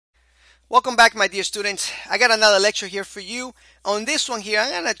Welcome back, my dear students. I got another lecture here for you. On this one here,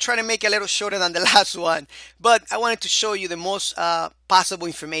 I'm going to try to make it a little shorter than the last one, but I wanted to show you the most possible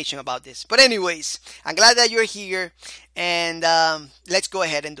information about this. But anyways, I'm glad that you're here, and let's go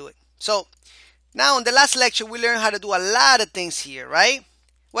ahead and do it. So now in the last lecture, we learned how to do a lot of things here, right?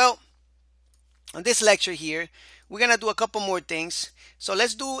 Well, on this lecture here, we're going to do a couple more things. So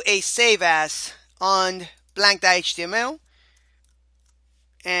let's do a save as on blank.html.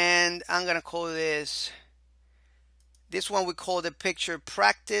 And I'm gonna call this one we call the picture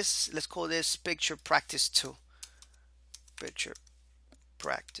practice. Let's call this picture practice 2. Picture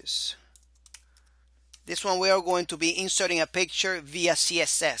practice. This one we are going to be inserting a picture via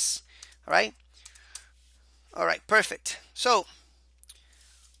CSS. All right, perfect. So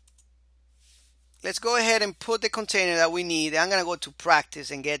let's go ahead and put the container that we need. I'm gonna go to practice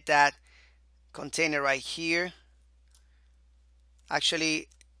and get that container right here. Actually,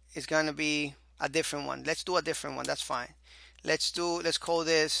 it's going to be a different one. Let's do a different one. That's fine. Let's call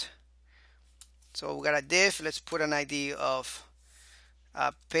this. So we got a div. Let's put an ID of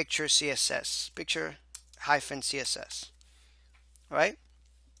picture CSS. Picture hyphen CSS. All right.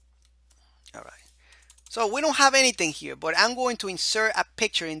 All right. So we don't have anything here, but I'm going to insert a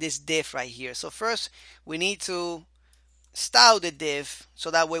picture in this div right here. So first, we need to style the div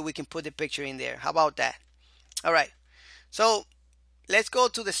so that way we can put the picture in there. How about that? All right. So let's go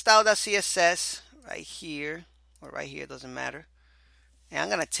to the style.css right here, or right here, doesn't matter. And I'm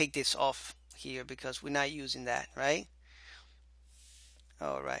going to take this off here because we're not using that, right?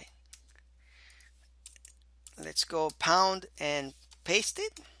 All right. Let's go pound and paste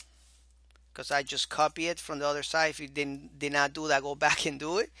it because I just copy it from the other side. If you did not do that, go back and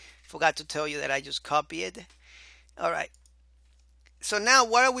do it. Forgot to tell you that I just copied it. All right. So now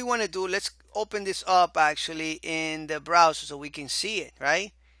what do we want to do? Let's open this up actually in the browser so we can see it,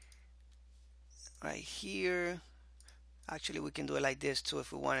 right? Right here. Actually, we can do it like this too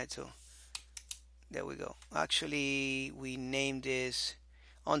if we wanted to. There we go. Actually, we named this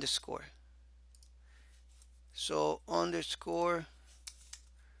underscore. So underscore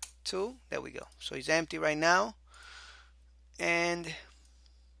 2. There we go. So it's empty right now. And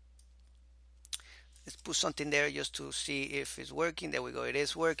let's put something there just to see if it's working. There we go. It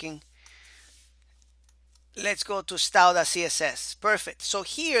is working. Let's go to style.css. Perfect. So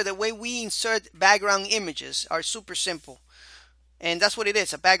here, the way we insert background images are super simple. And that's what it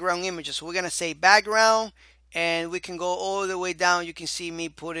is, a background image. So we're going to say background, and we can go all the way down. You can see me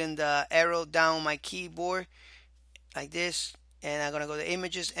putting the arrow down my keyboard like this. And I'm going to go to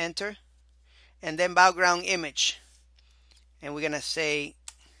images, enter. And then background image. And we're going to say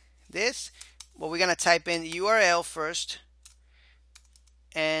this. But we're going to type in URL first,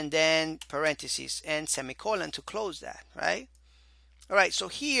 and then parentheses and semicolon to close that, right? All right, so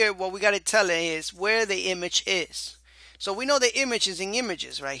here what we got to tell it is where the image is. So we know the image is in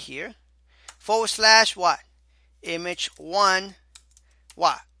images right here. / what? Image1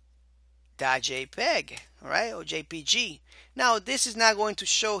 what? .jpeg, all right, or JPG. Now this is not going to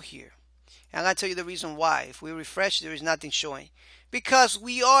show here. And I'm going to tell you the reason why. If we refresh, there is nothing showing. Because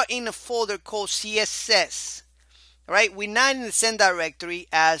we are in a folder called CSS. Right? We're not in the same directory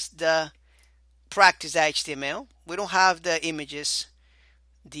as the practice.html. We don't have the images,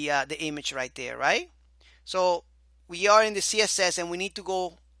 the image right there, right? So we are in the CSS and we need to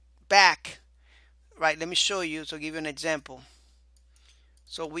go back. Right? Let me show you to give you an example.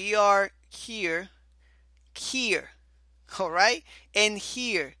 So we are here, all right, and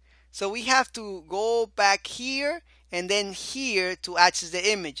here. So we have to go back here and then here to access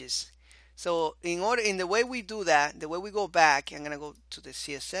the images. So in the way we do that, the way we go back, I'm gonna go to the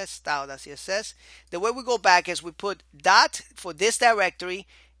CSS style.css. The way we go back is we put dot for this directory,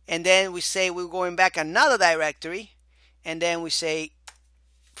 and then we say we're going back another directory, and then we say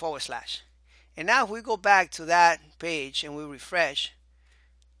 /. And now if we go back to that page and we refresh,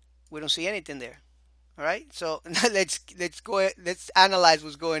 we don't see anything there. All right, so let's analyze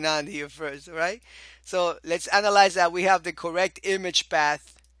what's going on here first. All right, so let's analyze that we have the correct image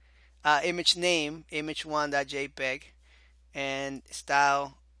path, image name, image1.jpg, and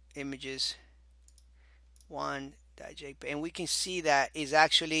style images 1.jpg, and we can see that is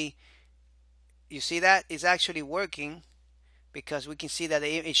actually, you see that is actually working because we can see that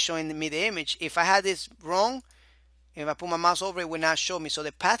it's showing me the image. If I had this wrong, if I put my mouse over it, it would not show me. So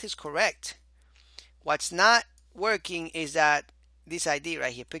the path is correct. What's not working is that this ID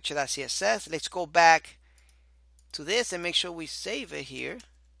right here, picture.css. Let's go back to this and make sure we save it here.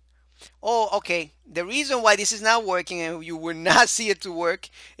 Oh, okay. The reason why this is not working and you will not see it to work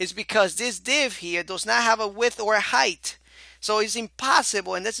is because this div here does not have a width or a height. So it's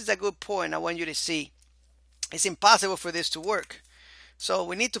impossible, and this is a good point I want you to see. It's impossible for this to work. So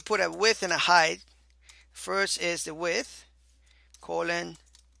we need to put a width and a height. First is the width, colon,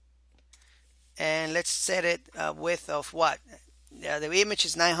 and let's set it a width of what? The image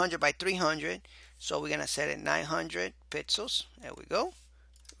is 900 by 300, so we're gonna set it 900 pixels. There we go.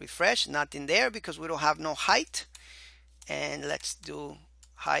 Refresh, nothing there because we don't have no height. And let's do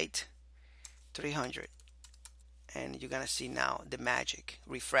height 300, and you're gonna see now the magic.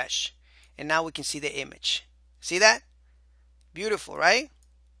 Refresh, and now we can see the image. See that? Beautiful, right?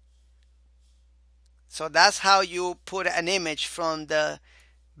 So that's how you put an image from the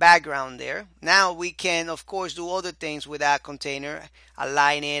background there. Now we can of course do other things with that container,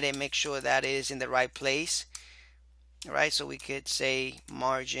 align it and make sure that it is in the right place. All right, so we could say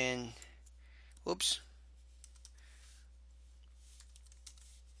margin, oops,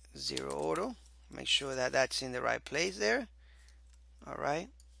 0 auto, make sure that that's in the right place there. All right,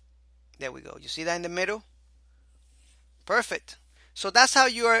 there we go. You see that in the middle? Perfect. So that's how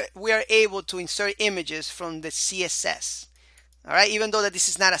we are able to insert images from the CSS. All right, even though that this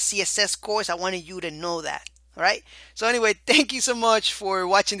is not a CSS course, I wanted you to know that. All right, so anyway, thank you so much for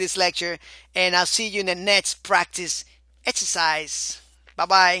watching this lecture, and I'll see you in the next practice exercise. Bye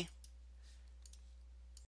bye.